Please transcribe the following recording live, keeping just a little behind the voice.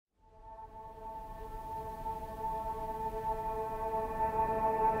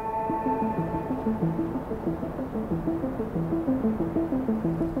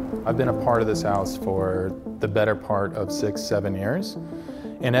I've been a part of this house for the better part of 6-7 years.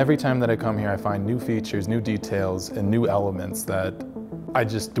 And every time that I come here, I find new features, new details, and new elements that I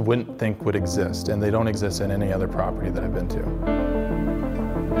just wouldn't think would exist. And they don't exist in any other property that I've been to.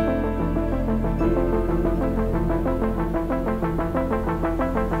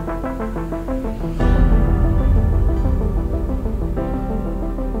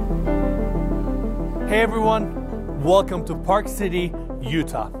 Hey everyone, welcome to Park City,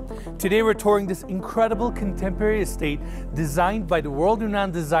 Utah. Today we're touring this incredible contemporary estate designed by the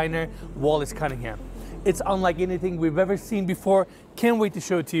world-renowned designer Wallace Cunningham. It's unlike anything we've ever seen before. Can't wait to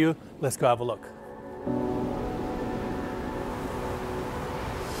show it to you. Let's go have a look.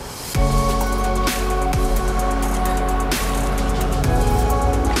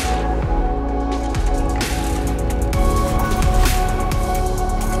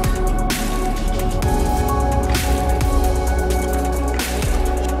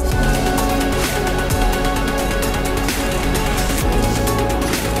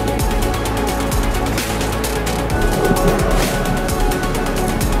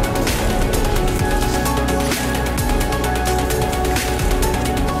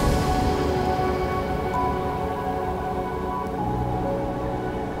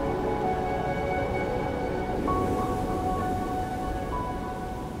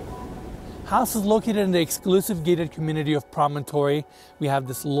 House is located in the exclusive gated community of Promontory. We have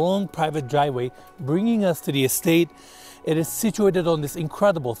this long private driveway bringing us to the estate. It is situated on this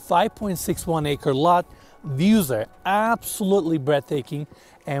incredible 5.61 acre lot. Views are absolutely breathtaking,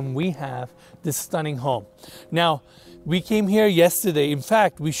 and we have this stunning home. Now, we came here yesterday. In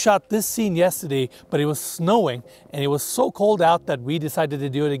fact, we shot this scene yesterday, but it was snowing and it was so cold out that we decided to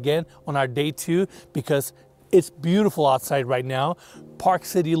do it again on our day 2 because it's beautiful outside right now. Park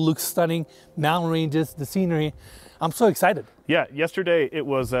City looks stunning, mountain ranges, the scenery. I'm so excited. Yeah, yesterday it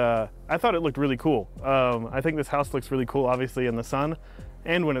was, I thought it looked really cool. I think this house looks really cool, obviously in the sun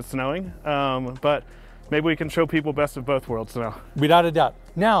and when it's snowing, but maybe we can show people best of both worlds now. Without a doubt.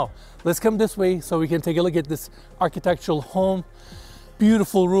 Now, let's come this way so we can take a look at this architectural home.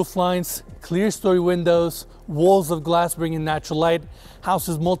 Beautiful roof lines, clear story windows, walls of glass bringing natural light, house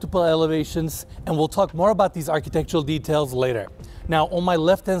has multiple elevations, and we'll talk more about these architectural details later. Now, on my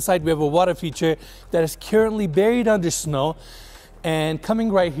left-hand side, we have a water feature that is currently buried under snow, and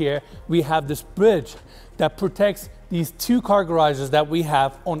coming right here, we have this bridge that protects these 2 car garages that we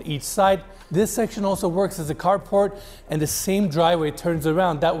have on each side. This section also works as a carport, and the same driveway turns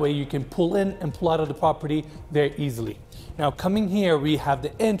around. That way you can pull in and pull out of the property very easily. Now, coming here, we have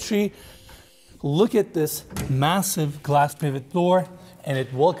the entry. Look at this massive glass pivot door, and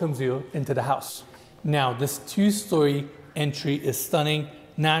it welcomes you into the house. Now, this 2-story entry is stunning.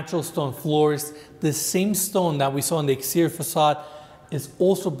 Natural stone floors. The same stone that we saw on the exterior facade is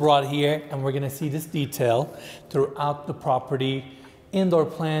also brought here, and we're gonna see this detail throughout the property. Indoor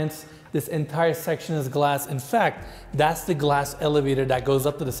plants. This entire section is glass. In fact, that's the glass elevator that goes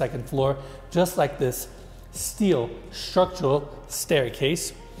up to the 2nd floor, just like this steel structural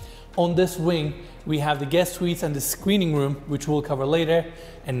staircase. On this wing, we have the guest suites and the screening room, which we'll cover later.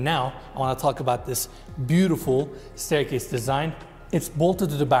 And now I want to talk about this beautiful staircase design. It's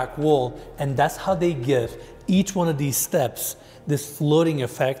bolted to the back wall, and that's how they give each one of these steps this floating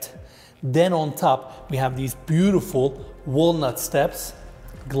effect. Then on top, we have these beautiful walnut steps,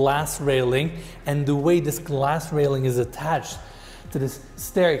 glass railing, and the way this glass railing is attached to this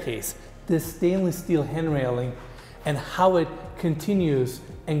staircase, this stainless steel hand railing, and how it continues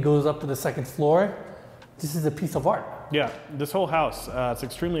and goes up to the 2nd floor. This is a piece of art. Yeah, this whole house, it's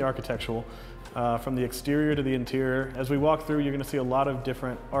extremely architectural. From the exterior to the interior. As we walk through, you're gonna see a lot of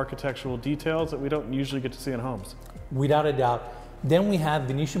different architectural details that we don't usually get to see in homes. Without a doubt. Then we have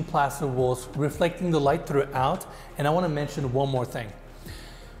Venetian plaster walls reflecting the light throughout, and I wanna mention one more thing.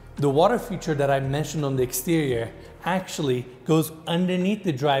 The water feature that I mentioned on the exterior actually goes underneath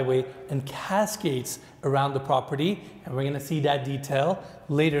the driveway and cascades around the property, and we're gonna see that detail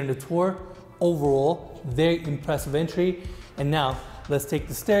later in the tour. Overall, very impressive entry. And now, let's take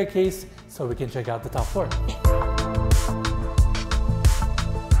the staircase so we can check out the top floor.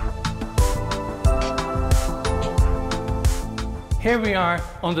 Here we are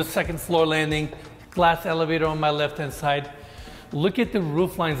on the 2nd floor landing, glass elevator on my left-hand side. Look at the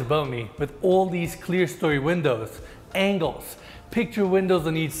roof lines above me with all these clear story windows, angles, picture windows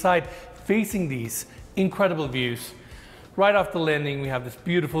on each side facing these incredible views. Right off the landing, we have this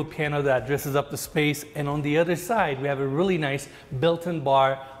beautiful piano that dresses up the space, and on the other side, we have a really nice built-in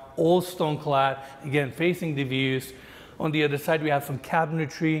bar, all stone clad, again facing the views. On the other side, we have some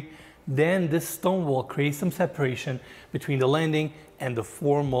cabinetry. Then this stone wall creates some separation between the landing and the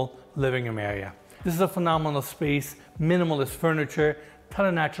formal living room area. This is a phenomenal space, minimalist furniture, ton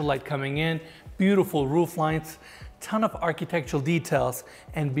of natural light coming in, beautiful roof lines, ton of architectural details.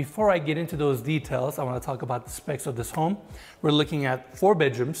 And before I get into those details, I want to talk about the specs of this home. We're looking at 4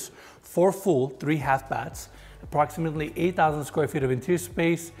 bedrooms, 4 full, 3 half baths, approximately 8,000 square feet of interior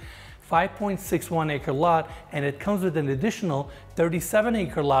space, 5.61 acre lot, and it comes with an additional 37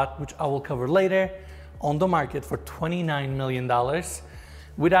 acre lot, which I will cover later, on the market for $29 million.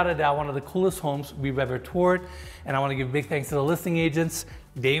 Without a doubt, one of the coolest homes we've ever toured. And I want to give big thanks to the listing agents,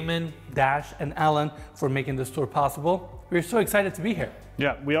 Damon, Dash, and Alan, for making this tour possible. We're so excited to be here.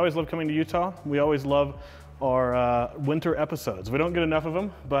 Yeah, we always love coming to Utah. We always love our winter episodes. We don't get enough of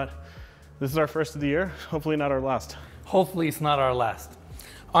them, but this is our first of the year. Hopefully not our last. Hopefully it's not our last.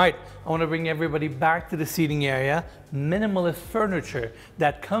 All right, I want to bring everybody back to the seating area. Minimalist furniture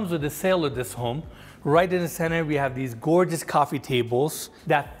that comes with the sale of this home. Right in the center, we have these gorgeous coffee tables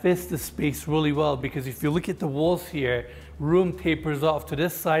that fits the space really well, because if you look at the walls here, room tapers off to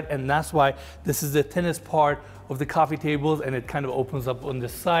this side, and that's why this is the thinnest part of the coffee tables, and it kind of opens up on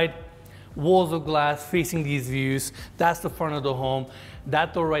this side. Walls of glass facing these views. That's the front of the home.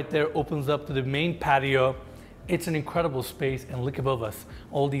 That door right there opens up to the main patio. It's an incredible space, and look above us,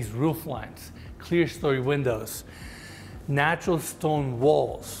 all these roof lines, clear story windows, natural stone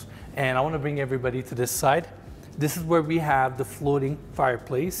walls. And I want to bring everybody to this side. This is where we have the floating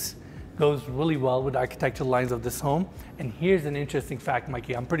fireplace. Goes really well with the architectural lines of this home. And here's an interesting fact,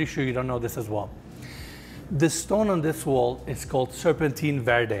 Mikey. I'm pretty sure you don't know this as well. The stone on this wall is called Serpentine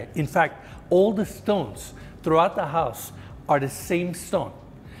Verde. In fact, all the stones throughout the house are the same stone,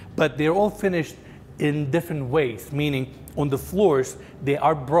 but they're all finished in different ways, meaning on the floors, they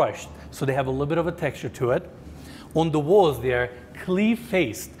are brushed, so they have a little bit of a texture to it. On the walls, they're cleaved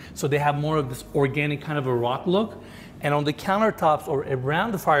faced, so they have more of this organic kind of a rock look. And on the countertops or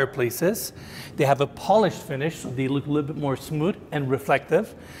around the fireplaces, they have a polished finish, so they look a little bit more smooth and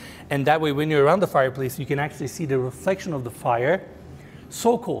reflective. And that way, when you're around the fireplace, you can actually see the reflection of the fire.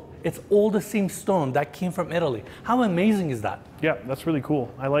 So cool. It's all the same stone that came from Italy. How amazing is that? Yeah, that's really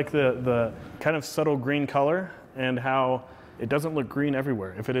cool. I like the kind of subtle green color and how it doesn't look green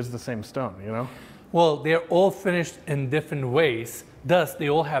everywhere if it is the same stone, you know? Well, they're all finished in different ways. Thus, they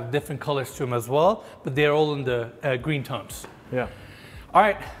all have different colors to them as well, but they're all in the green tones. Yeah. All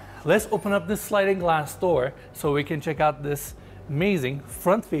right, let's open up this sliding glass door so we can check out this amazing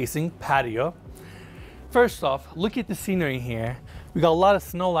front-facing patio. First off, look at the scenery here. We got a lot of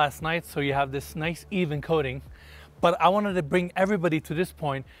snow last night, so you have this nice even coating. But I wanted to bring everybody to this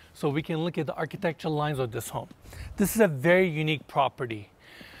point so we can look at the architectural lines of this home. This is a very unique property.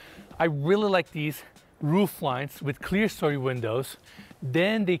 I really like these roof lines with clear story windows.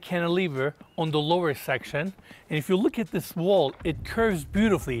 Then they cantilever on the lower section. And if you look at this wall, it curves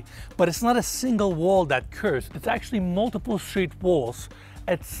beautifully, but it's not a single wall that curves. It's actually multiple straight walls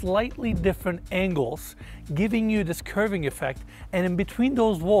at slightly different angles, giving you this curving effect. And in between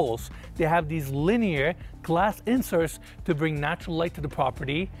those walls, they have these linear glass inserts to bring natural light to the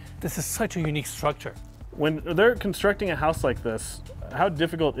property. This is such a unique structure. When they're constructing a house like this, how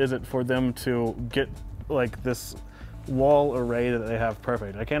difficult is it for them to get like this wall array that they have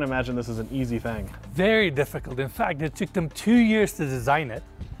perfect? I can't imagine this is an easy thing. Very difficult. In fact, it took them 2 years to design it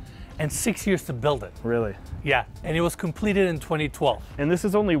and 6 years to build it. Really? Yeah, and it was completed in 2012. And this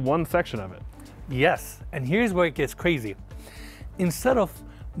is only one section of it. Yes, and here's where it gets crazy. Instead of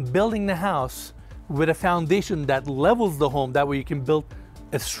building the house with a foundation that levels the home, that way you can build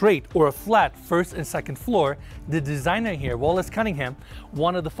a straight or a flat first and second floor, the designer here, Wallace Cunningham,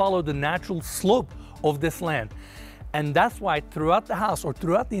 wanted to follow the natural slope of this land. And that's why throughout the house or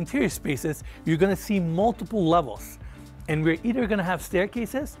throughout the interior spaces, you're gonna see multiple levels. And we're either gonna have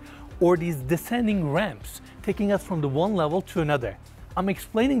staircases or these descending ramps taking us from the one level to another. I'm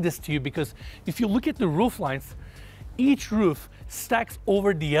explaining this to you because if you look at the roof lines, each roof stacks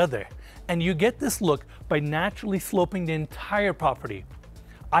over the other, and you get this look by naturally sloping the entire property.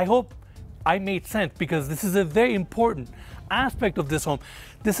 I hope I made sense, because this is a very important aspect of this home.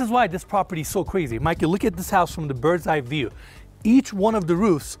 This is why this property is so crazy. Mikey, look at this house from the bird's eye view. Each one of the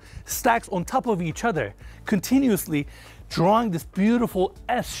roofs stacks on top of each other, continuously drawing this beautiful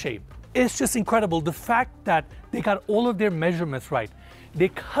S shape. It's just incredible. The fact that they got all of their measurements right. They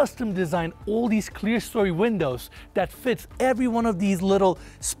custom designed all these clear story windows that fits every one of these little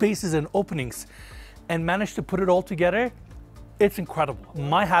spaces and openings, and managed to put it all together. It's incredible.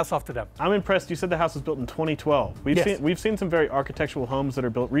 My hat's off to them. I'm impressed. You said the house was built in 2012. We've seen some very architectural homes that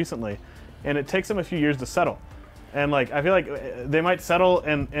are built recently, and it takes them a few years to settle. And like, I feel like they might settle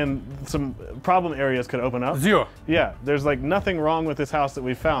and some problem areas could open up. Zero. Yeah, there's like nothing wrong with this house that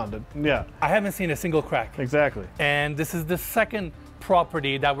we found. Yeah. I haven't seen a single crack. Exactly. And this is the second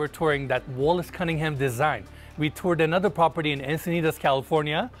property that we're touring that Wallace Cunningham designed. We toured another property in Encinitas,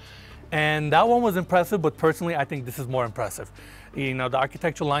 California, and that one was impressive, but personally, I think this is more impressive. You know, the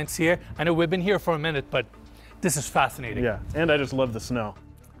architectural lines here, I know we've been here for a minute, but this is fascinating. Yeah, and I just love the snow.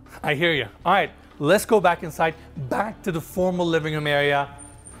 I hear you. All right, let's go back inside, back to the formal living room area.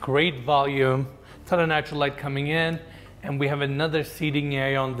 Great volume, ton of natural light coming in, and we have another seating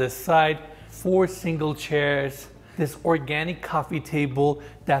area on this side. 4 single chairs, this organic coffee table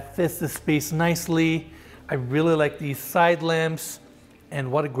that fits the space nicely. I really like these side lamps, and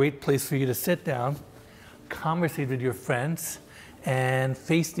what a great place for you to sit down, conversate with your friends, and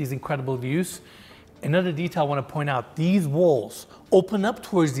face these incredible views. Another detail I want to point out, these walls open up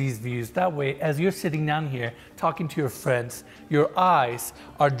towards these views. That way, as you're sitting down here, talking to your friends, your eyes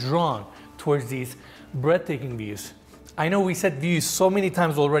are drawn towards these breathtaking views. I know we said views so many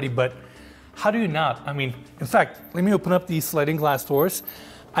times already, but how do you not? I mean, in fact, let me open up these sliding glass doors.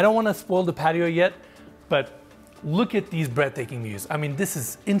 I don't want to spoil the patio yet, but look at these breathtaking views. I mean, this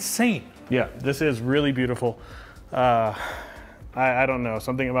is insane. Yeah, this is really beautiful. I don't know,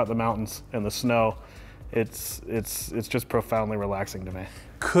 something about the mountains and the snow. It's just profoundly relaxing to me.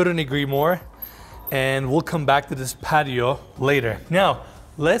 Couldn't agree more. And we'll come back to this patio later. Now,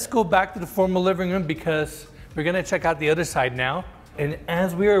 let's go back to the formal living room because we're gonna check out the other side now. And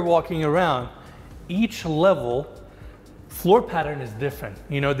as we are walking around, each level floor pattern is different.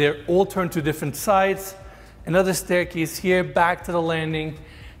 You know, they're all turned to different sides. Another staircase here, back to the landing.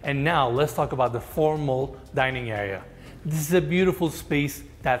 And now let's talk about the formal dining area. This is a beautiful space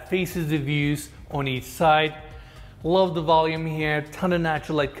that faces the views on each side. Love the volume here, ton of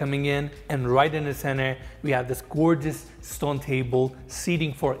natural light coming in, and right in the center, we have this gorgeous stone table,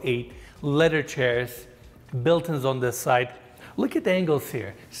 seating for 8, leather chairs, built-ins on this side. Look at the angles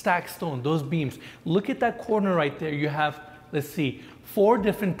here, stacked stone, those beams. Look at that corner right there. You have, let's see, 4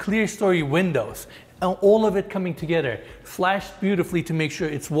 different clear story windows, and all of it coming together, flashed beautifully to make sure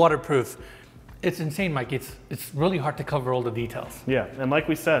it's waterproof. It's insane, Mike. It's really hard to cover all the details. Yeah, and like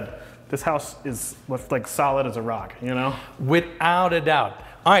we said, this house is like solid as a rock, you know? Without a doubt.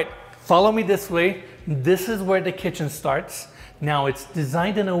 All right, follow me this way. This is where the kitchen starts. Now it's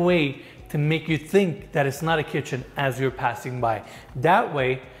designed in a way to make you think that it's not a kitchen as you're passing by. That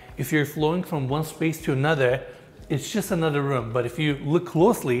way, if you're flowing from one space to another, it's just another room. But if you look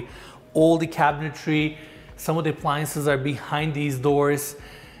closely, all the cabinetry, some of the appliances are behind these doors,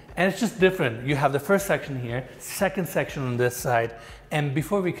 and it's just different. You have the first section here, second section on this side. And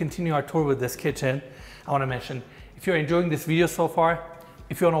before we continue our tour with this kitchen, I want to mention, if you're enjoying this video so far,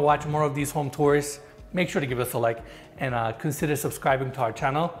 if you want to watch more of these home tours, make sure to give us a like and consider subscribing to our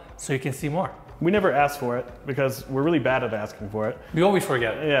channel so you can see more. We never ask for it because we're really bad at asking for it. We always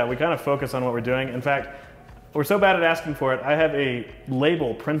forget. Yeah, we kind of focus on what we're doing. In fact, we're so bad at asking for it, I have a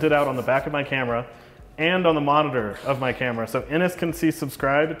label printed out on the back of my camera and on the monitor of my camera. So Ennis can see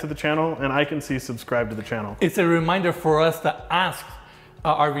subscribe to the channel and I can see subscribe to the channel. It's a reminder for us to ask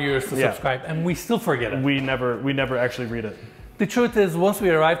our viewers to subscribe, and we still forget it. We never actually read it. The truth is, once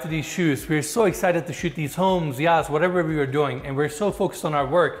we arrive to these shoots, we're so excited to shoot these homes, yachts, whatever we are doing, and we're so focused on our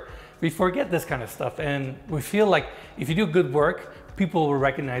work, we forget this kind of stuff. And we feel like if you do good work, people will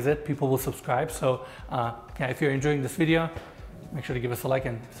recognize it, people will subscribe. So yeah, if you're enjoying this video, make sure to give us a like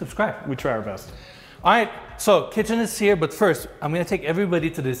and subscribe. We try our best. All right, so kitchen is here, but first, I'm gonna take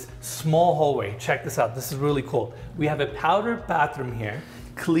everybody to this small hallway. Check this out, this is really cool. We have a powder bathroom here,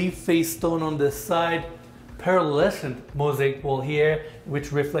 cleaved face stone on this side, pearlescent mosaic wall here,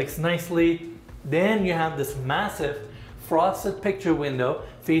 which reflects nicely. Then you have this massive frosted picture window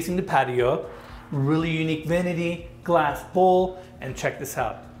facing the patio, really unique vanity, glass bowl, and check this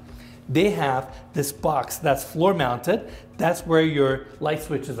out. They have this box that's floor mounted. That's where your light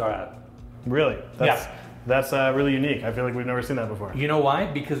switches are at. Really? Yeah. That's really unique. I feel like we've never seen that before. You know why?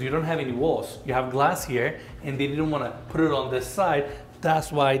 Because you don't have any walls. You have glass here, and they didn't want to put it on this side.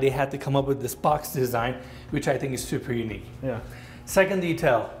 That's why they had to come up with this box design, which I think is super unique. Yeah. Second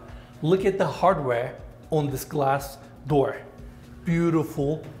detail, look at the hardware on this glass door.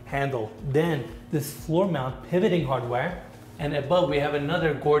 Beautiful handle. Then this floor mount pivoting hardware, and above we have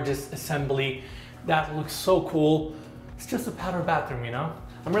another gorgeous assembly that looks so cool. It's just a powder bathroom, you know?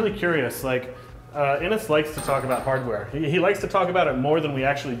 I'm really curious, like, Innes likes to talk about hardware. He likes to talk about it more than we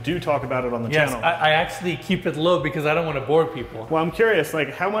actually do talk about it on the channel. Yes, I actually keep it low because I don't want to bore people. Well, I'm curious,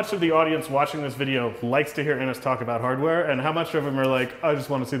 like, how much of the audience watching this video likes to hear Innes talk about hardware, and how much of them are like, I just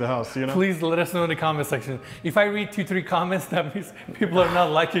want to see the house, you know? Please let us know in the comment section. If I read 2-3 comments, that means people are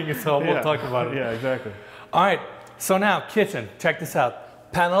not liking it, so we'll talk about it. Yeah, exactly. All right, so now kitchen, check this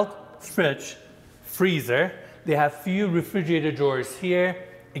out. Paneled fridge, freezer. They have few refrigerator drawers here.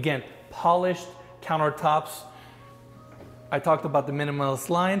 Again, polished countertops. I talked about the minimalist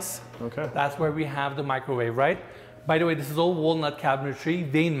lines. Okay. That's where we have the microwave, right? By the way, this is all walnut cabinetry,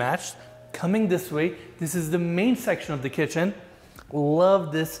 vein matched. Coming this way, this is the main section of the kitchen.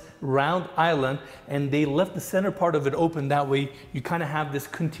 Love this round island, and they left the center part of it open. That way you kind of have this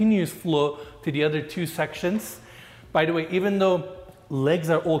continuous flow to the other two sections. By the way, even though legs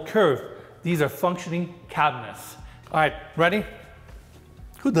are all curved, these are functioning cabinets. All right, ready?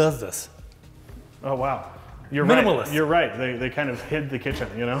 Who does this? Oh, wow. You're Minimalist. right. You're right. They kind of hid the kitchen,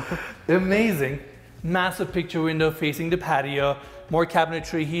 you know? Amazing. Massive picture window facing the patio. More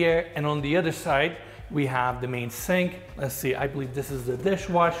cabinetry here. And on the other side, we have the main sink. Let's see, I believe this is the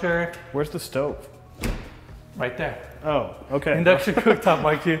dishwasher. Where's the stove? Right there. Oh, okay. Induction cooktop,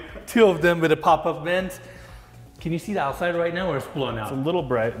 Mikey. Two of them with a pop-up vent. Can you see the outside right now, or it's blown out? It's a little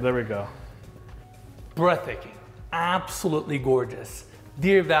bright. There we go. Breathtaking. Absolutely gorgeous.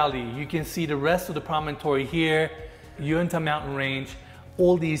 Deer Valley, you can see the rest of the promontory here, Uinta Mountain Range,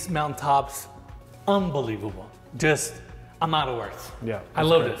 all these mountaintops, unbelievable. Just, I'm out of words. Yeah. I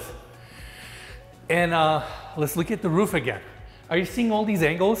love this. And let's look at the roof again. Are you seeing all these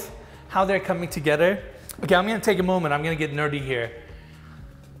angles? How they're coming together? Okay, I'm gonna take a moment, I'm gonna get nerdy here.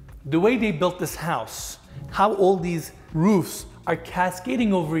 The way they built this house, how all these roofs are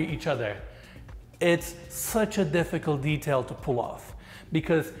cascading over each other, it's such a difficult detail to pull off,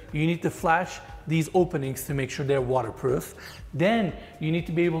 because you need to flash these openings to make sure they're waterproof. Then you need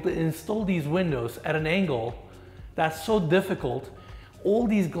to be able to install these windows at an angle that's so difficult. All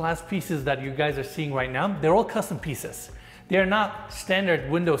these glass pieces that you guys are seeing right now, they're all custom pieces. They're not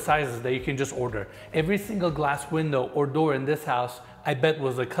standard window sizes that you can just order. Every single glass window or door in this house, I bet,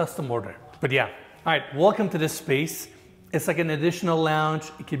 was a custom order. But yeah, all right, welcome to this space. It's like an additional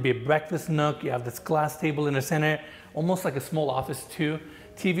lounge. It could be a breakfast nook. You have this glass table in the center, almost like a small office too.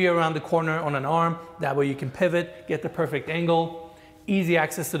 TV around the corner on an arm. That way you can pivot, get the perfect angle. Easy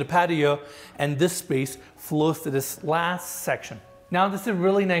access to the patio. And this space flows to this last section. Now this is a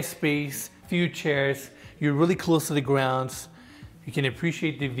really nice space, few chairs. You're really close to the grounds. You can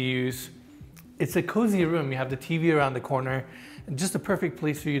appreciate the views. It's a cozy room. You have the TV around the corner. And just a perfect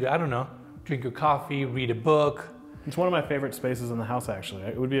place for you to, I don't know, drink your coffee, read a book. It's one of my favorite spaces in the house, actually.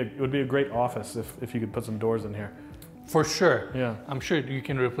 It would be a great office if you could put some doors in here. For sure. Yeah. I'm sure you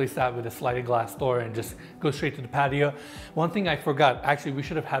can replace that with a sliding glass door and just go straight to the patio. One thing I forgot, actually we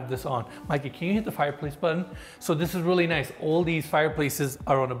should have had this on. Mikey, can you hit the fireplace button? So this is really nice. All these fireplaces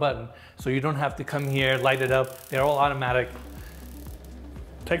are on a button. So you don't have to come here, light it up. They're all automatic.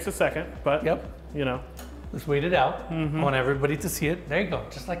 Takes a second, but you know. Let's wait it out. I want everybody to see it. There you go,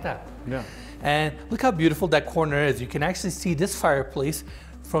 just like that. Yeah. And look how beautiful that corner is. You can actually see this fireplace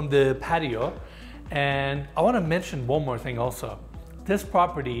from the patio. And I want to mention one more thing also. This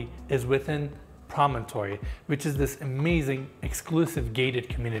property is within Promontory, which is this amazing exclusive gated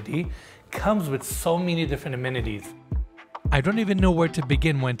community. Comes with so many different amenities. I don't even know where to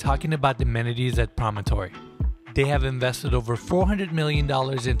begin when talking about the amenities at Promontory. They have invested over $400 million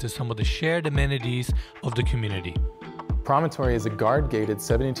into some of the shared amenities of the community. Promontory is a guard-gated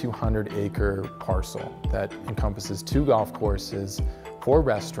 7,200-acre parcel that encompasses 2 golf courses, 4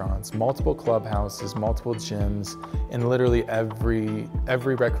 restaurants, multiple clubhouses, multiple gyms, and literally every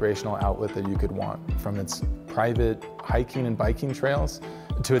recreational outlet that you could want, from its private hiking and biking trails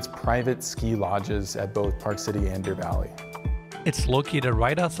to its private ski lodges at both Park City and Deer Valley. It's located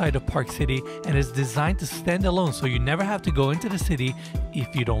right outside of Park City and is designed to stand alone, so you never have to go into the city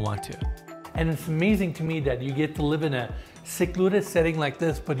if you don't want to. And it's amazing to me that you get to live in a secluded setting like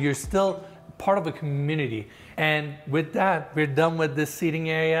this, but you're still part of a community. And with that, we're done with this seating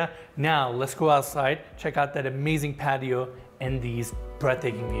area. Now let's go outside, check out that amazing patio and these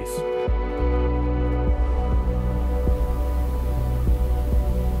breathtaking views.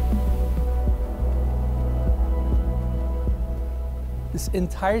 This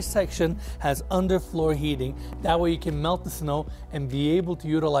entire section has underfloor heating. That way you can melt the snow and be able to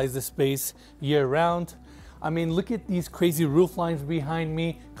utilize the space year round. I mean, look at these crazy roof lines behind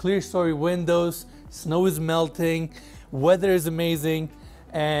me, clear story windows, snow is melting, weather is amazing,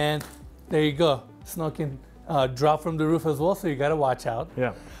 and there you go. Snow can drop from the roof as well, so you gotta watch out.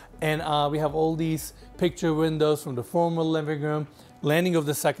 Yeah. And we have all these picture windows from the formal living room, landing of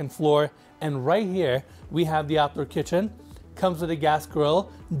the second floor. And right here, we have the outdoor kitchen. Comes with a gas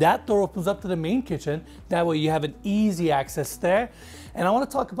grill. That door opens up to the main kitchen. That way you have an easy access there. And I want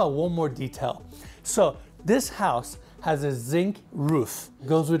to talk about one more detail. So this house has a zinc roof.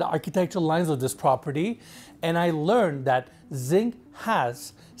 Goes with the architectural lines of this property. And I learned that zinc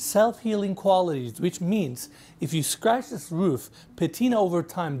has self-healing qualities, which means if you scratch this roof, patina over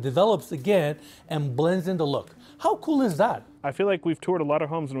time develops again and blends in the look. How cool is that? I feel like we've toured a lot of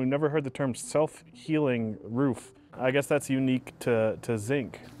homes and we've never heard the term self-healing roof. I guess that's unique to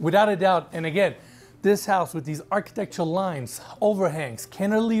zinc. Without a doubt. And again, this house with these architectural lines, overhangs,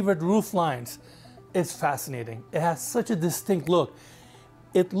 cantilevered roof lines, it's fascinating. It has such a distinct look.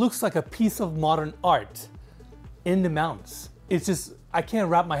 It looks like a piece of modern art in the mountains. It's just, I can't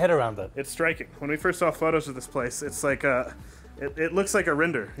wrap my head around it. It's striking. When we first saw photos of this place, it's like it looks like a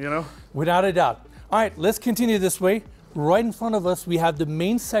render, you know? Without a doubt. All right, let's continue this way. Right in front of us, we have the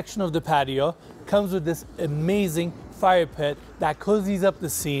main section of the patio. Comes with this amazing fire pit that cozies up the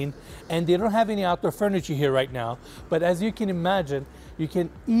scene. And they don't have any outdoor furniture here right now. But as you can imagine, you can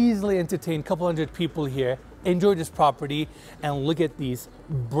easily entertain a couple hundred people here, enjoy this property, and look at these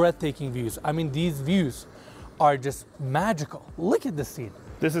breathtaking views. I mean, these views are just magical. Look at this scene.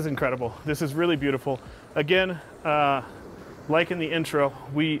 This is incredible. This is really beautiful. Again, like in the intro,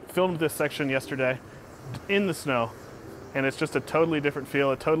 we filmed this section yesterday in the snow, and it's just a totally different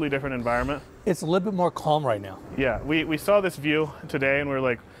feel, a totally different environment. It's a little bit more calm right now. Yeah, we saw this view today and we're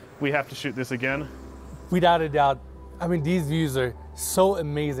like, we have to shoot this again. Without a doubt. I mean, these views are so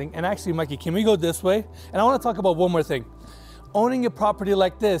amazing. And actually, Mikey, can we go this way? And I want to talk about one more thing. Owning a property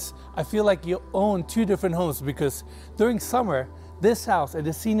like this, I feel like you own two different homes, because during summer, this house and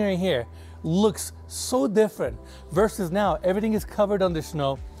the scenery here looks so different versus now everything is covered under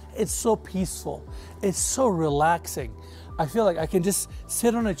snow. It's so peaceful. It's so relaxing. I feel like I can just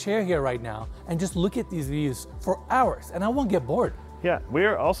sit on a chair here right now and just look at these views for hours and I won't get bored. Yeah, we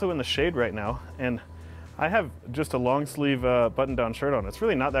are also in the shade right now, and I have just a long sleeve button-down shirt on. It's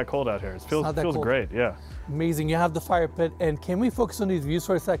really not that cold out here. It feels great, yeah. Amazing. You have the fire pit, and can we focus on these views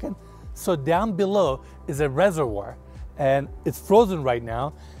for a second? So down below is a reservoir, and it's frozen right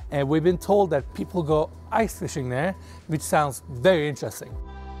now, and we've been told that people go ice fishing there, which sounds very interesting.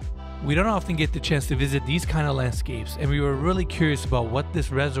 We don't often get the chance to visit these kind of landscapes, and we were really curious about what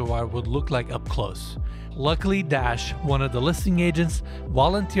this reservoir would look like up close. Luckily, Dash, one of the listing agents,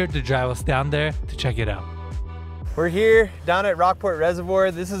 volunteered to drive us down there to check it out. We're here down at Rockport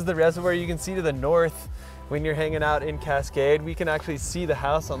Reservoir. This is the reservoir you can see to the north when you're hanging out in Cascade. We can actually see the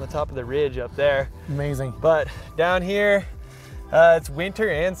house on the top of the ridge up there. Amazing. But down here, it's winter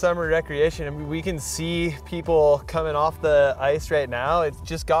and summer recreation. I mean, we can see people coming off the ice right now. It's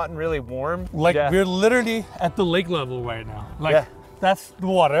just gotten really warm. Like, we're literally at the lake level right now. Like, that's the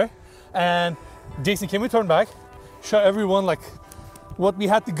water. And Jason, can we turn back? Show everyone like what we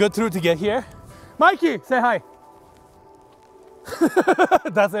had to go through to get here. Mikey, say hi.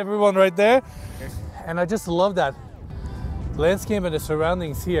 That's everyone right there. And I just love that landscape and the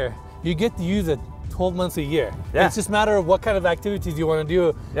surroundings here. You get to use it 12 months a year. Yeah. It's just a matter of what kind of activities you want to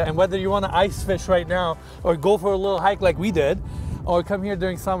do, and whether you want to ice fish right now or go for a little hike like we did, or come here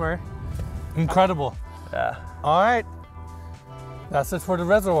during summer. Incredible. Yeah. All right. That's it for the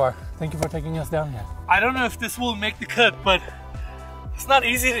reservoir. Thank you for taking us down here. I don't know if this will make the cut, but it's not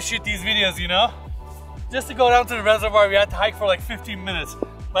easy to shoot these videos, you know? Just to go down to the reservoir, we had to hike for like 15 minutes.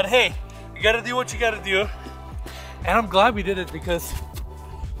 But hey, you gotta do what you gotta do. And I'm glad we did it, because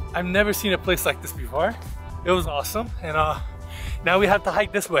I've never seen a place like this before. It was awesome. And now we have to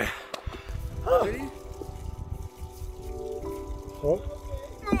hike this way.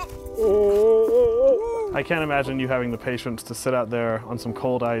 I can't imagine you having the patience to sit out there on some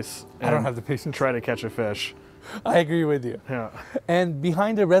cold ice and I don't have the patience. Try to catch a fish. I agree with you. Yeah. And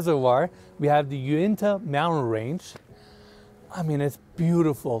behind the reservoir, we have the Uinta mountain range. I mean, it's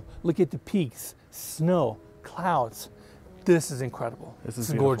beautiful. Look at the peaks, snow, clouds. This is incredible. This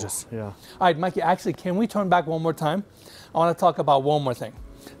is gorgeous. Yeah. All right, Mikey, actually, can we turn back one more time? I want to talk about one more thing.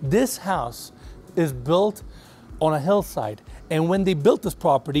 This house is built on a hillside. And when they built this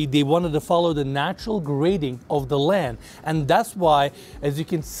property, they wanted to follow the natural grading of the land. And that's why, as you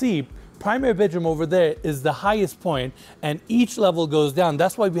can see, primary bedroom over there is the highest point, and each level goes down.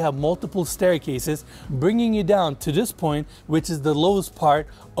 That's why we have multiple staircases bringing you down to this point, which is the lowest part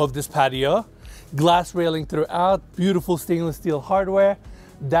of this patio. Glass railing throughout, beautiful stainless steel hardware.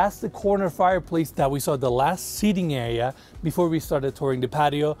 That's the corner fireplace that we saw the last seating area before we started touring the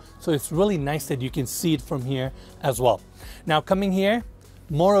patio. So it's really nice that you can see it from here as well. Now coming here,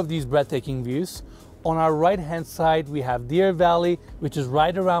 more of these breathtaking views. On our right-hand side, we have Deer Valley, which is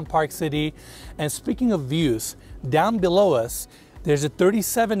right around Park City. And speaking of views, down below us, there's a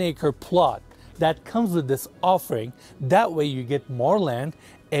 37-acre plot that comes with this offering. That way you get more land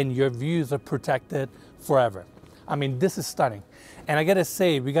and your views are protected forever. I mean, this is stunning. And I gotta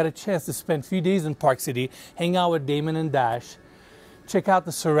say, we got a chance to spend a few days in Park City, hang out with Daimon and Dash, check out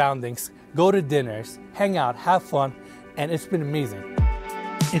the surroundings, go to dinners, hang out, have fun, and it's been amazing.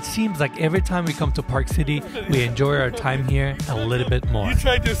 It seems like every time we come to Park City, we enjoy our time here a little bit more. You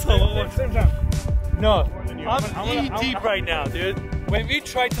try to do something. No, I'm knee deep right now, dude. When we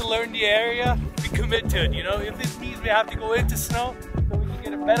try to learn the area, we commit to it, you know? If this means we have to go into snow, so we can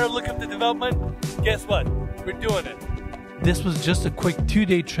get a better look at the development, guess what? We're doing it. This was just a quick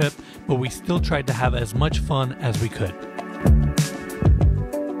 2-day trip, but we still tried to have as much fun as we could.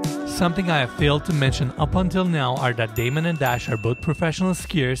 Something I have failed to mention up until now are that Daimon and Dash are both professional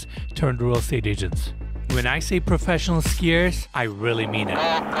skiers turned real estate agents. When I say professional skiers, I really mean it.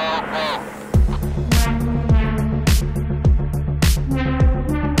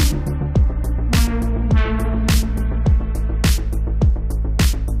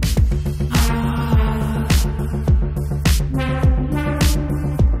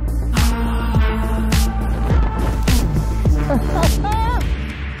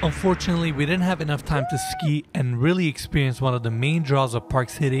 Unfortunately, we didn't have enough time to ski and really experience one of the main draws of Park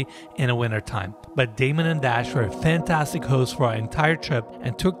City in the winter time. But Daimon and Dash were a fantastic host for our entire trip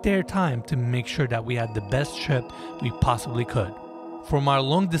and took their time to make sure that we had the best trip we possibly could. From our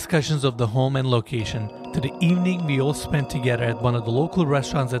long discussions of the home and location to the evening we all spent together at one of the local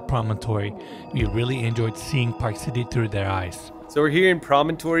restaurants at Promontory, we really enjoyed seeing Park City through their eyes. So we're here in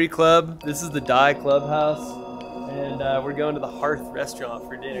Promontory Club. This is the Dye Clubhouse. And we're going to the Hearth restaurant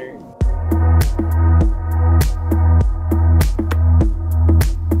for dinner.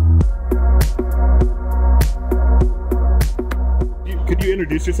 Could you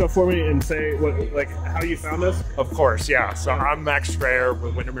introduce yourself for me and say how you found us? Of course, yeah. So I'm Max Strayer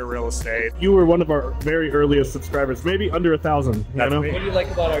with Windermere Real Estate. You were one of our very earliest subscribers, maybe under 1,000. That's me. What do you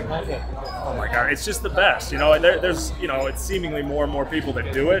like about our content? Oh my God, it's just the best. You know, there's, you know, it's seemingly more and more people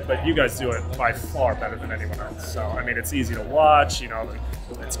that do it, but you guys do it by far better than anyone else. So, I mean, it's easy to watch, you know,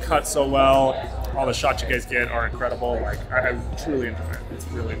 it's cut so well. All the shots you guys get are incredible. Like, I truly enjoy it. It's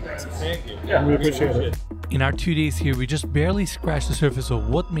really amazing. Thank you. Yeah, we appreciate it. In our 2 days here, we just barely scratched the surface of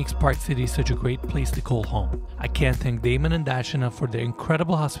what makes Park City such a great place to call home. I can't thank Daimon and Dash enough for their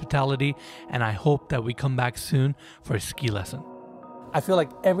incredible hospitality, and I hope that we come back soon for a ski lesson. I feel like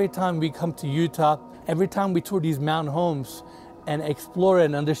every time we come to Utah, every time we tour these mountain homes and explore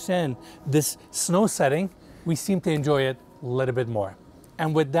and understand this snow setting, we seem to enjoy it a little bit more.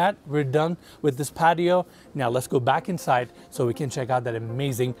 And with that, we're done with this patio. Now let's go back inside so we can check out that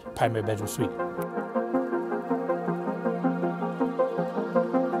amazing primary bedroom suite.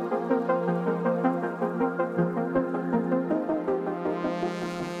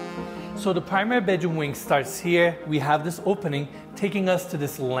 So the primary bedroom wing starts here. We have this opening taking us to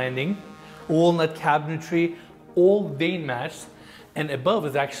this landing, walnut cabinetry, all vein matched, and above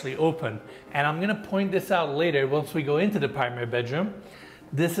is actually open. And I'm gonna point this out later once we go into the primary bedroom.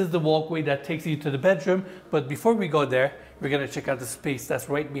 This is the walkway that takes you to the bedroom, but before we go there, we're gonna check out the space that's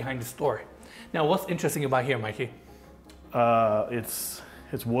right behind the door. Now, what's interesting about here, Mikey?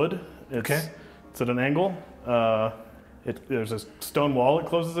 It's wood. It's at an angle. There's a stone wall it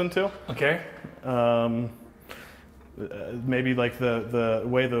closes into. Okay. Maybe like the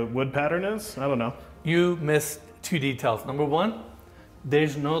way the wood pattern is. I don't know. You missed 2 details. Number 1,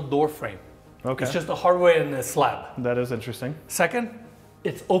 there's no door frame. Okay. It's just a hardware and a slab. That is interesting. Second,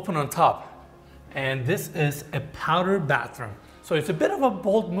 it's open on top. And this is a powder bathroom. So it's a bit of a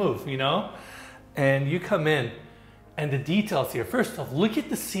bold move, you know? And you come in and the details here. First off, look at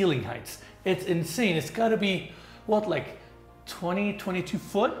the ceiling heights. It's insane. It's gotta be, what, like 20, 22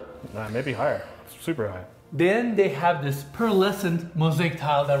 foot? Maybe higher. Super high. Then they have this pearlescent mosaic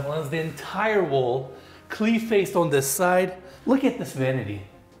tile that runs the entire wall, cleave faced on this side. Look at this vanity.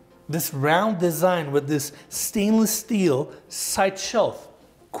 This round design with this stainless steel side shelf,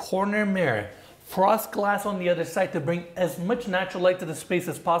 corner mirror, frost glass on the other side to bring as much natural light to the space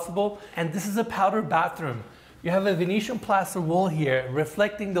as possible. And this is a powder bathroom. You have a Venetian plaster wall here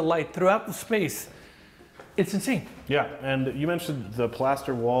reflecting the light throughout the space. It's insane. Yeah, and you mentioned the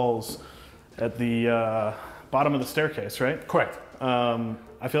plaster walls at the bottom of the staircase, right? Correct.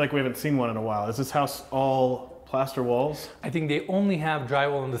 I feel like we haven't seen one in a while. Is this house all plaster walls? I think they only have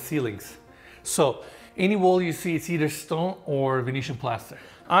drywall on the ceilings. So any wall you see, it's either stone or Venetian plaster.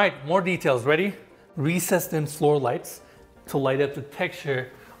 All right, more details. Ready? Recessed in floor lights, to light up the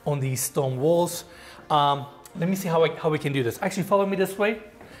texture on these stone walls. Let me see how we can do this. Actually, follow me this way.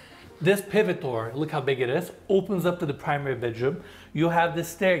 This pivot door, look how big it is, opens up to the primary bedroom. You have this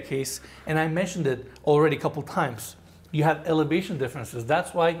staircase, and I mentioned it already a couple times. You have elevation differences.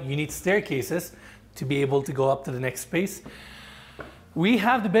 That's why you need staircases to be able to go up to the next space. We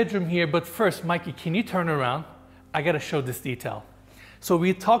have the bedroom here, but first, Mikey, can you turn around? I gotta show this detail. So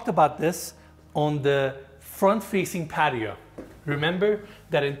we talked about this on the front-facing patio. Remember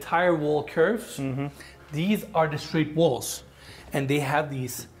that entire wall curves? Mm-hmm. These are the straight walls, and they have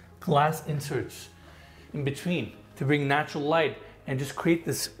these glass inserts in between to bring natural light and just create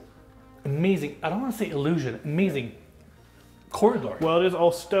this amazing, I don't want to say illusion, amazing corridor. Well, it is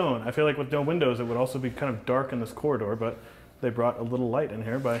all stone. I feel like with no windows, it would also be kind of dark in this corridor, but they brought a little light in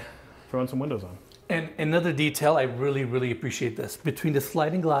here by throwing some windows on. And another detail, I really, really appreciate this. Between the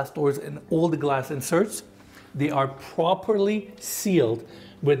sliding glass doors and all the glass inserts, they are properly sealed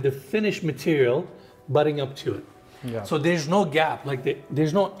with the finished material butting up to it. Yeah. So there's no gap, like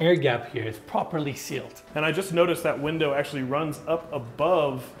there's no air gap here. It's properly sealed. And I just noticed that window actually runs up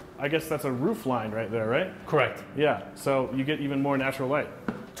above, I guess that's a roof line right there, right? Correct. Yeah, so you get even more natural light.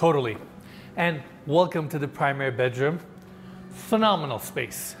 Totally. And welcome to the primary bedroom. Phenomenal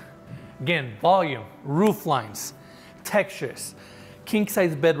space. Again, volume, roof lines, textures, king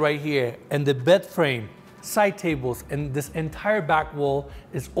size bed right here, and the bed frame, side tables, and this entire back wall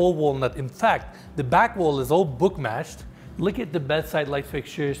is all walnut. In fact, the back wall is all book matched. Look at the bedside light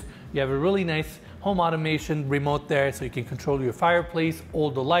fixtures. You have a really nice home automation remote there, so you can control your fireplace,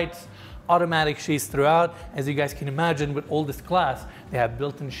 all the lights, automatic shades throughout. As you guys can imagine, with all this glass, they have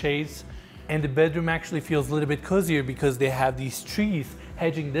built-in shades. And the bedroom actually feels a little bit cozier because they have these trees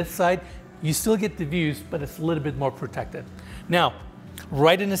hedging this side. You still get the views, but it's a little bit more protected. Now,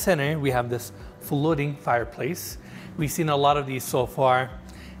 right in the center, we have this floating fireplace. We've seen a lot of these so far.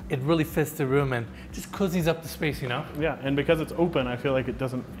 It really fits the room and just cozies up the space, you know? Yeah, and because it's open, I feel like it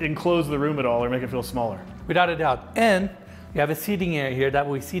doesn't enclose the room at all or make it feel smaller. Without a doubt. And you have a seating area here. That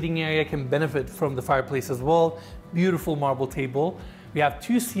way, seating area can benefit from the fireplace as well. Beautiful marble table. We have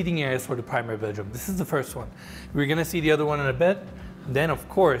 2 seating areas for the primary bedroom. This is the first one. We're gonna see the other one in a bit. Then, of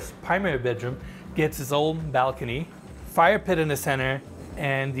course, primary bedroom gets its own balcony, fire pit in the center,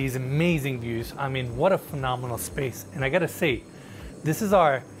 and these amazing views. I mean, what a phenomenal space. And I gotta say, this is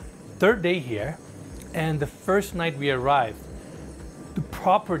our 3rd day here, and the first night we arrived, the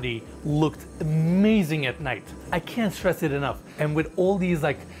property looked amazing at night. I can't stress it enough. And with all these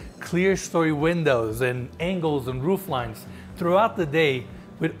like clear story windows and angles and roof lines, throughout the day,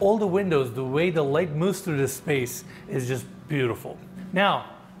 with all the windows, the way the light moves through this space is just beautiful. Now,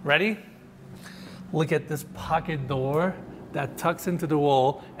 ready? Look at this pocket door that tucks into the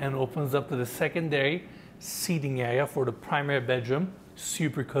wall and opens up to the secondary seating area for the primary bedroom.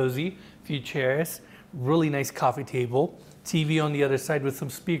 Super cozy, few chairs, really nice coffee table, TV on the other side with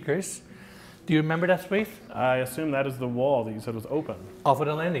some speakers. Do you remember that space? I assume that is the wall that you said was open. Off of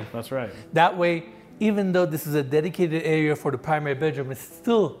the landing. That's right. That way, even though this is a dedicated area for the primary bedroom, it's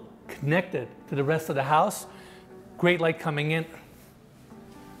still connected to the rest of the house. Great light coming in.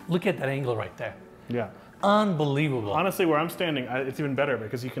 Look at that angle right there. Yeah. Unbelievable. Honestly, where I'm standing, it's even better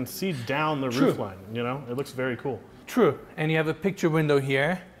because you can see down the roof line, you know? It looks very cool. True. And you have a picture window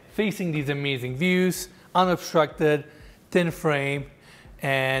here facing these amazing views, unobstructed, thin frame.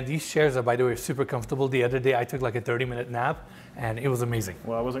 And these chairs are, by the way, super comfortable. The other day I took like a 30-minute nap and it was amazing.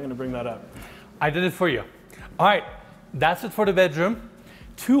 Well, I wasn't going to bring that up. I did it for you. All right, that's it for the bedroom.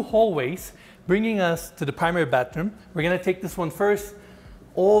 2 hallways bringing us to the primary bathroom. We're gonna take this one first.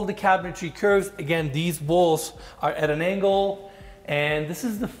 All the cabinetry curves. Again, these walls are at an angle, and this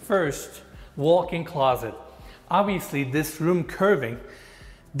is the first walk-in closet. Obviously, this room curving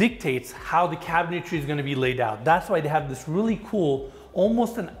dictates how the cabinetry is gonna be laid out. That's why they have this really cool,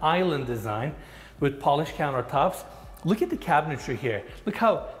 almost an island design with polished countertops. Look at the cabinetry here. Look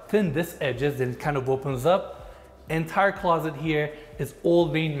how thin this edge is, and it kind of opens up. Entire closet here is all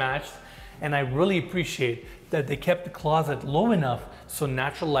vein matched, and I really appreciate that they kept the closet low enough so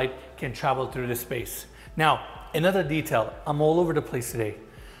natural light can travel through the space. Now, another detail, I'm all over the place today.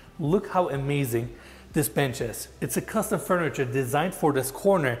 Look how amazing this bench is. It's a custom furniture designed for this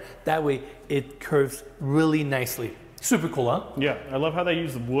corner. That way it curves really nicely. Super cool, huh? Yeah, I love how they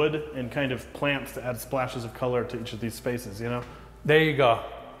use wood and kind of plants to add splashes of color to each of these spaces, you know? There you go.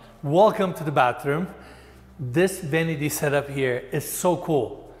 Welcome to the bathroom. This vanity setup here is so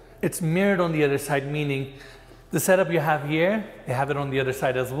cool. It's mirrored on the other side, meaning the setup you have here, you have it on the other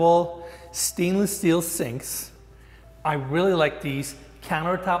side as well. Stainless steel sinks. I really like these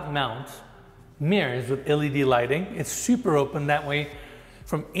countertop mounts. mirrors with LED lighting. It's super open that way.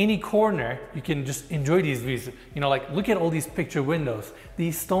 From any corner, you can just enjoy these views. You know, like look at all these picture windows,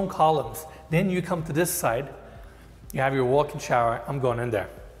 these stone columns. Then you come to this side, you have your walk-in shower. I'm going in there.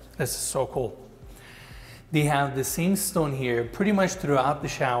 This is so cool. They have the same stone here pretty much throughout the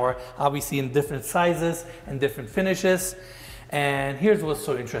shower, obviously in different sizes and different finishes. And here's what's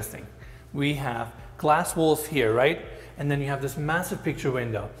so interesting. We have glass walls here, right? And then you have this massive picture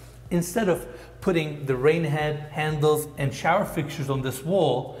window. Instead of putting the rain head, handles, and shower fixtures on this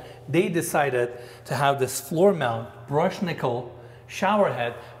wall, they decided to have this floor mount brushed nickel shower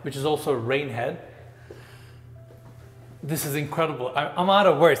head, which is also a rain head. This is incredible. I'm out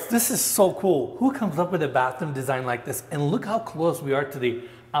of words. This is so cool. Who comes up with a bathroom design like this? And look how close we are to the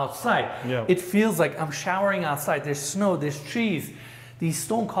outside. Yeah. It feels like I'm showering outside. There's snow, there's trees, these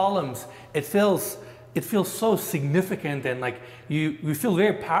stone columns. It feels so significant, and like you feel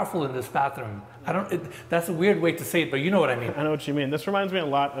very powerful in this bathroom. That's a weird way to say it, but you know what I mean. I know what you mean. This reminds me a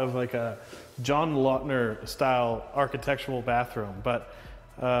lot of like a John Lautner style architectural bathroom. But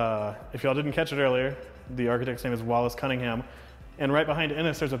if y'all didn't catch it earlier, the architect's name is Wallace Cunningham. And right behind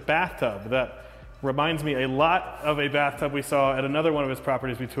Ennis, there's a bathtub that reminds me a lot of a bathtub we saw at another one of his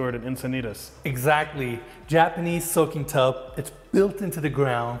properties we toured in Encinitas. Exactly. Japanese soaking tub. It's built into the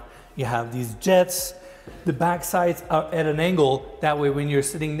ground. You have these jets. The back sides are at an angle. That way when you're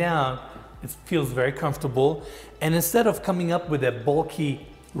sitting down, it feels very comfortable. And instead of coming up with a bulky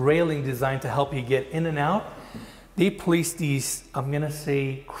railing design to help you get in and out, they placed these, I'm gonna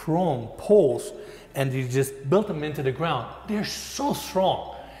say, chrome poles, and they just built them into the ground. They're so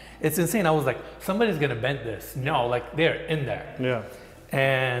strong. It's insane. I was like, somebody's gonna bend this. No, like they're in there. Yeah.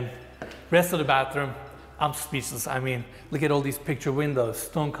 And rest of the bathroom, I'm speechless. I mean, look at all these picture windows,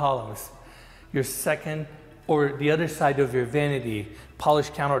 stone columns. Your second or the other side of your vanity,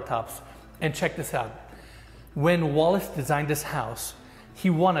 polished countertops. And check this out. When Wallace designed this house, he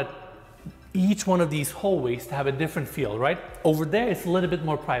wanted each one of these hallways to have a different feel, right? Over there, it's a little bit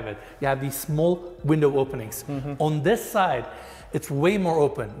more private. You have these small window openings. On this side, it's way more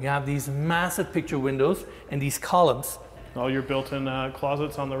open. You have these massive picture windows and these columns. All your built-in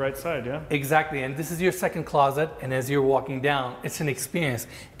closets on the right side, yeah? Exactly, and this is your second closet, and as you're walking down, it's an experience.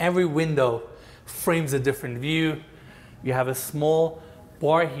 Every window frames a different view. You have a small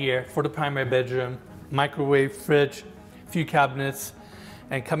bar here for the primary bedroom, microwave, fridge, few cabinets,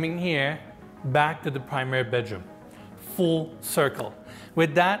 and coming here, back to the primary bedroom. Full circle.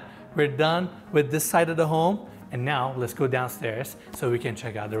 With that, we're done with this side of the home, and now let's go downstairs so we can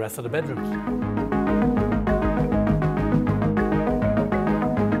check out the rest of the bedrooms.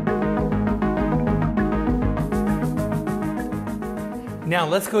 Now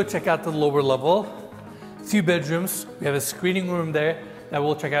let's go check out the lower level. Few bedrooms. We have a screening room there that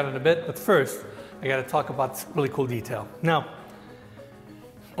we'll check out in a bit. But first, I gotta talk about this really cool detail. Now,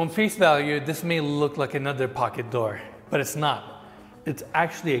 on face value, this may look like another pocket door, but it's not. It's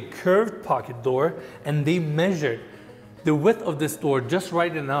actually a curved pocket door, and they measured the width of this door just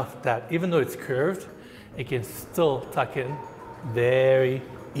right enough that even though it's curved, it can still tuck in very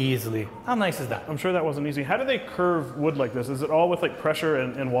easily. How nice is that? I'm sure that wasn't easy. How do they curve wood like this? Is it all with like pressure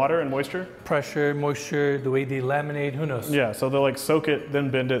and water and moisture? Pressure, moisture, the way they laminate, who knows? Yeah, so they'll like soak it, then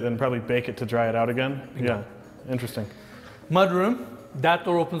bend it, and probably bake it to dry it out again. Yeah, interesting. Mudroom. That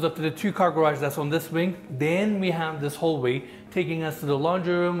door opens up to the 2-car garage that's on this wing. Then we have this hallway taking us to the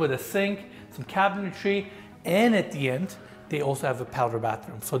laundry room with a sink, some cabinetry, and at the end, they also have a powder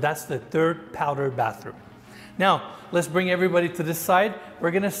bathroom. So that's the third powder bathroom. Now, let's bring everybody to this side.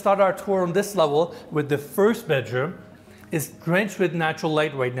 We're gonna start our tour on this level with the first bedroom. It's drenched with natural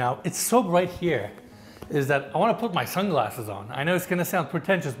light right now. It's so bright here, is that I wanna put my sunglasses on. I know it's gonna sound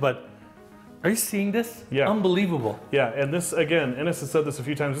pretentious, but are you seeing this? Yeah. Unbelievable. Yeah, and this, again, Ennis has said this a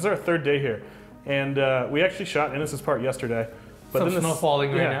few times. This is our third day here. And we actually shot Ennis's part yesterday. But some then snow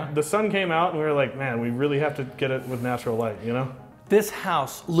falling right now. The sun came out and we were like, man, we really have to get it with natural light, you know? This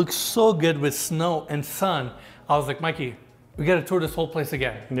house looks so good with snow and sun. I was like, Mikey, we gotta tour this whole place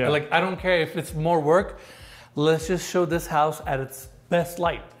again. Yeah. Like, I don't care if it's more work. Let's just show this house at its best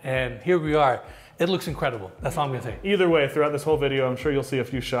light. And here we are. It looks incredible. That's all I'm gonna say. Either way, throughout this whole video, I'm sure you'll see a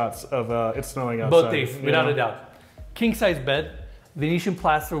few shots of it snowing outside. Both days, without a doubt. King size bed, Venetian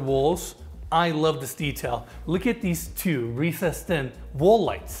plaster walls. I love this detail. Look at these two recessed in wall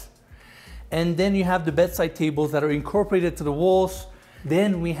lights. And then you have the bedside tables that are incorporated to the walls.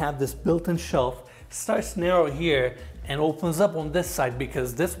 Then we have this built-in shelf. Starts narrow here and opens up on this side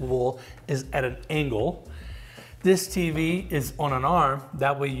because this wall is at an angle. This TV is on an arm,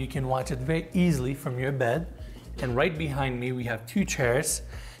 that way you can watch it very easily from your bed. And right behind me, we have two chairs.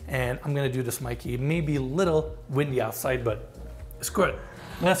 And I'm gonna do this, Mikey. It may be a little windy outside, but it's good.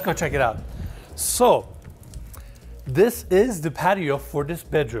 Let's go check it out. So, this is the patio for this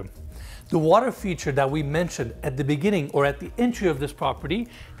bedroom. The water feature that we mentioned at the beginning or at the entry of this property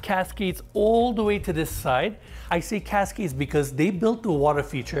cascades all the way to this side. I say cascades because they built the water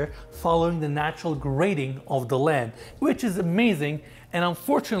feature following the natural grading of the land, which is amazing. And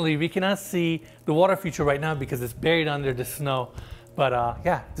unfortunately, we cannot see the water feature right now because it's buried under the snow. But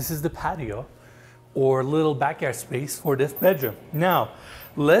yeah, this is the patio or little backyard space for this bedroom. Now,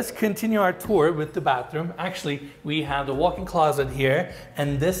 let's continue our tour with the bathroom. Actually, we have the walk-in closet here,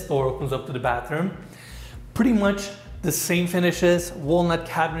 and this door opens up to the bathroom. Pretty much the same finishes, walnut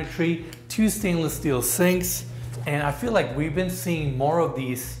cabinetry, 2 stainless steel sinks, and I feel like we've been seeing more of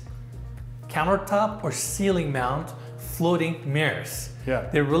these countertop or ceiling mount floating mirrors. Yeah.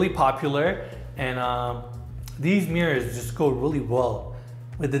 They're really popular, and these mirrors just go really well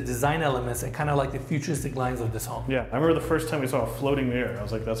with the design elements and kind of like the futuristic lines of this home. Yeah, I remember the first time we saw a floating mirror, I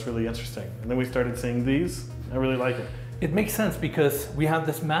was like, that's really interesting. And then we started seeing these, I really like it. It makes sense because we have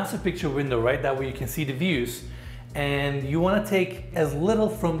this massive picture window, right? That way you can see the views. And you want to take as little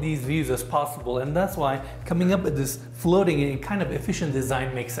from these views as possible. And that's why coming up with this floating and kind of efficient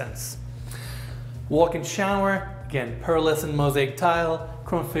design makes sense. Walk-in shower, again, pearlescent mosaic tile,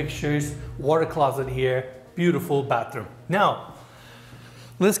 chrome fixtures, water closet here, beautiful bathroom. Now,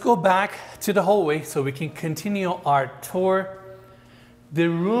 let's go back to the hallway so we can continue our tour. The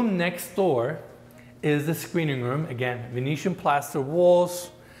room next door is the screening room. Again, Venetian plaster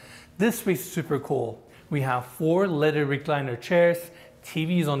walls. This space is super cool. We have 4 leather recliner chairs,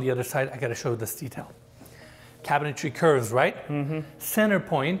 TVs on the other side. I gotta show this detail. Cabinetry curves, right? Center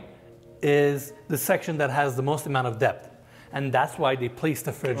point is the section that has the most amount of depth. And that's why they placed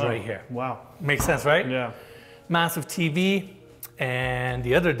the fridge right here. Wow. Makes sense, right? Yeah. Massive TV. And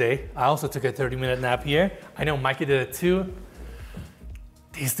the other day, I also took a 30-minute nap here. I know Mikey did it too.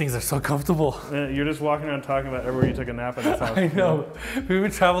 These things are so comfortable. You're just walking around talking about everywhere you took a nap in this house. I know. We've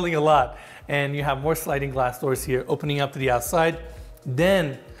been traveling a lot. And you have more sliding glass doors here opening up to the outside.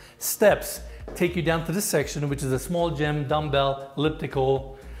 Then steps take you down to this section, which is a small gym, dumbbell,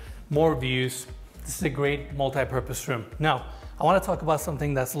 elliptical, more views. This is a great multi-purpose room. Now, I want to talk about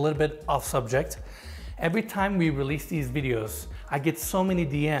something that's a little bit off subject. Every time we release these videos, I get so many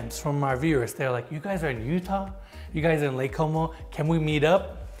DMs from our viewers. They're like, you guys are in Utah? You guys are in Lake Como? Can we meet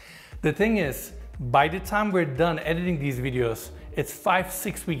up? The thing is, by the time we're done editing these videos, it's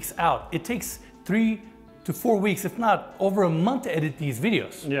 5-6 weeks out. It takes 3 to 4 weeks, if not over a month to edit these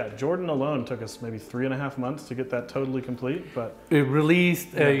videos. Yeah, Jordan alone took us maybe 3.5 months to get that totally complete, but it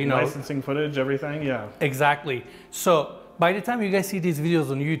released, you know, licensing footage, everything, yeah. Exactly. So by the time you guys see these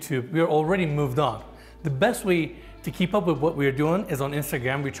videos on YouTube, we're already moved on. The best way to keep up with what we're doing is on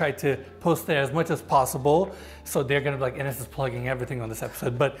Instagram. We try to post there as much as possible. So they're gonna be like, Enes is plugging everything on this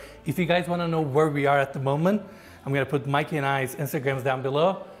episode. But if you guys wanna know where we are at the moment, I'm gonna put Mikey and I's Instagrams down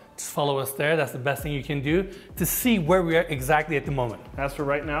below. Just follow us there. That's the best thing you can do to see where we are exactly at the moment. As for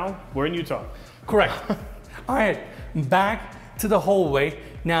right now, we're in Utah. Correct. All right, back to the hallway.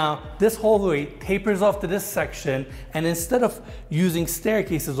 Now, this hallway tapers off to this section, and instead of using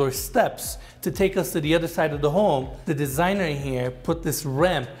staircases or steps to take us to the other side of the home, the designer here put this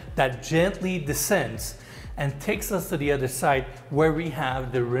ramp that gently descends and takes us to the other side where we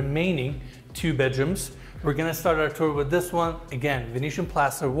have the remaining 2 bedrooms. We're gonna start our tour with this one. Again, Venetian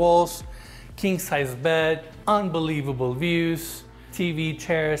plaster walls, king-size bed, unbelievable views, TV,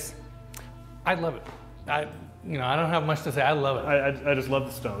 chairs. I love it. I don't have much to say. I love it. I just love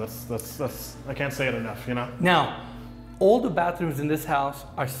the stone. That's I can't say it enough, you know? Now, all the bathrooms in this house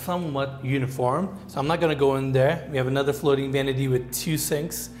are somewhat uniform, so I'm not gonna go in there. We have another floating vanity with 2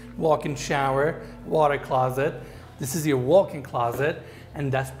 sinks, walk-in shower, water closet. This is your walk-in closet,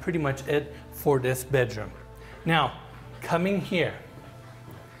 and that's pretty much it for this bedroom. Now, coming here,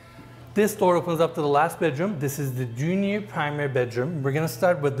 this door opens up to the last bedroom. This is the junior primary bedroom. We're gonna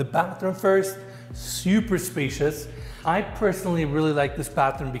start with the bathroom first. Super spacious. I personally really like this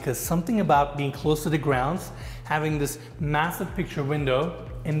bathroom because something about being close to the grounds, having this massive picture window,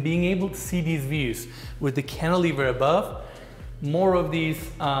 and being able to see these views with the cantilever above, more of these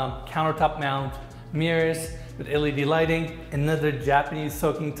countertop mount mirrors with LED lighting, another Japanese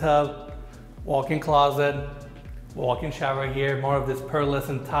soaking tub, walk-in closet, walk-in shower here, more of this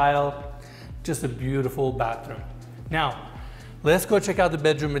pearlescent tile, just a beautiful bathroom. Now, let's go check out the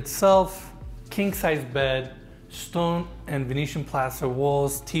bedroom itself. King-size bed, stone and Venetian plaster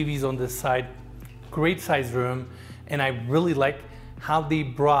walls, TVs on this side, great size room, and I really like how they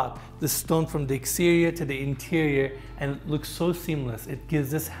brought the stone from the exterior to the interior, and it looks so seamless. It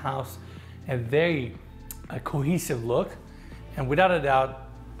gives this house a very cohesive look, and without a doubt,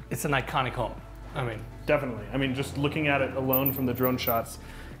 it's an iconic home. I mean, definitely. I mean, just looking at it alone from the drone shots,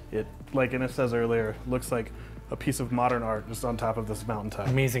 it, like Ines says earlier, looks like a piece of modern art just on top of this mountaintop.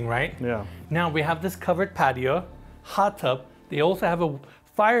 Amazing, right? Yeah. Now we have this covered patio, hot tub. They also have a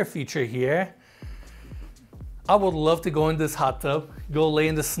fire feature here. I would love to go in this hot tub, go lay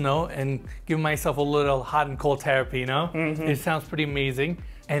in the snow and give myself a little hot and cold therapy, you know? It sounds pretty amazing.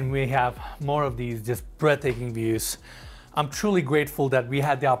 And we have more of these just breathtaking views. I'm truly grateful that we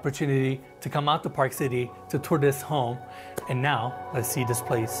had the opportunity to come out to Park City to tour this home. And now let's see this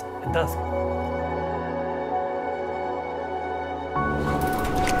place at dusk.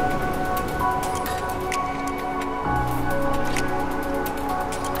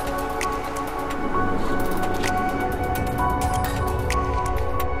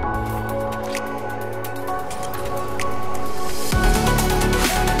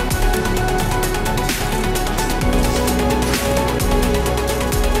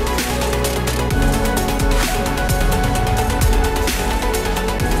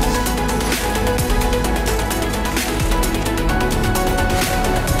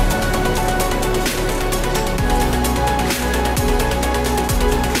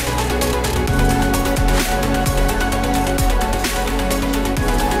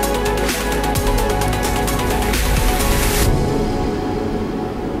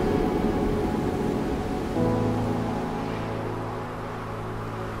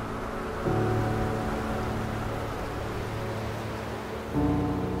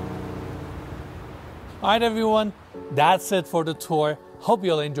 All right, everyone, that's it for the tour. Hope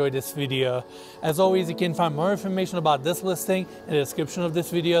you'll enjoy this video. As always, you can find more information about this listing in the description of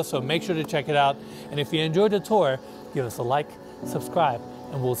this video, so make sure to check it out. And if you enjoyed the tour, give us a like, subscribe,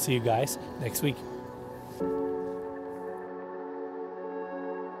 and we'll see you guys next week.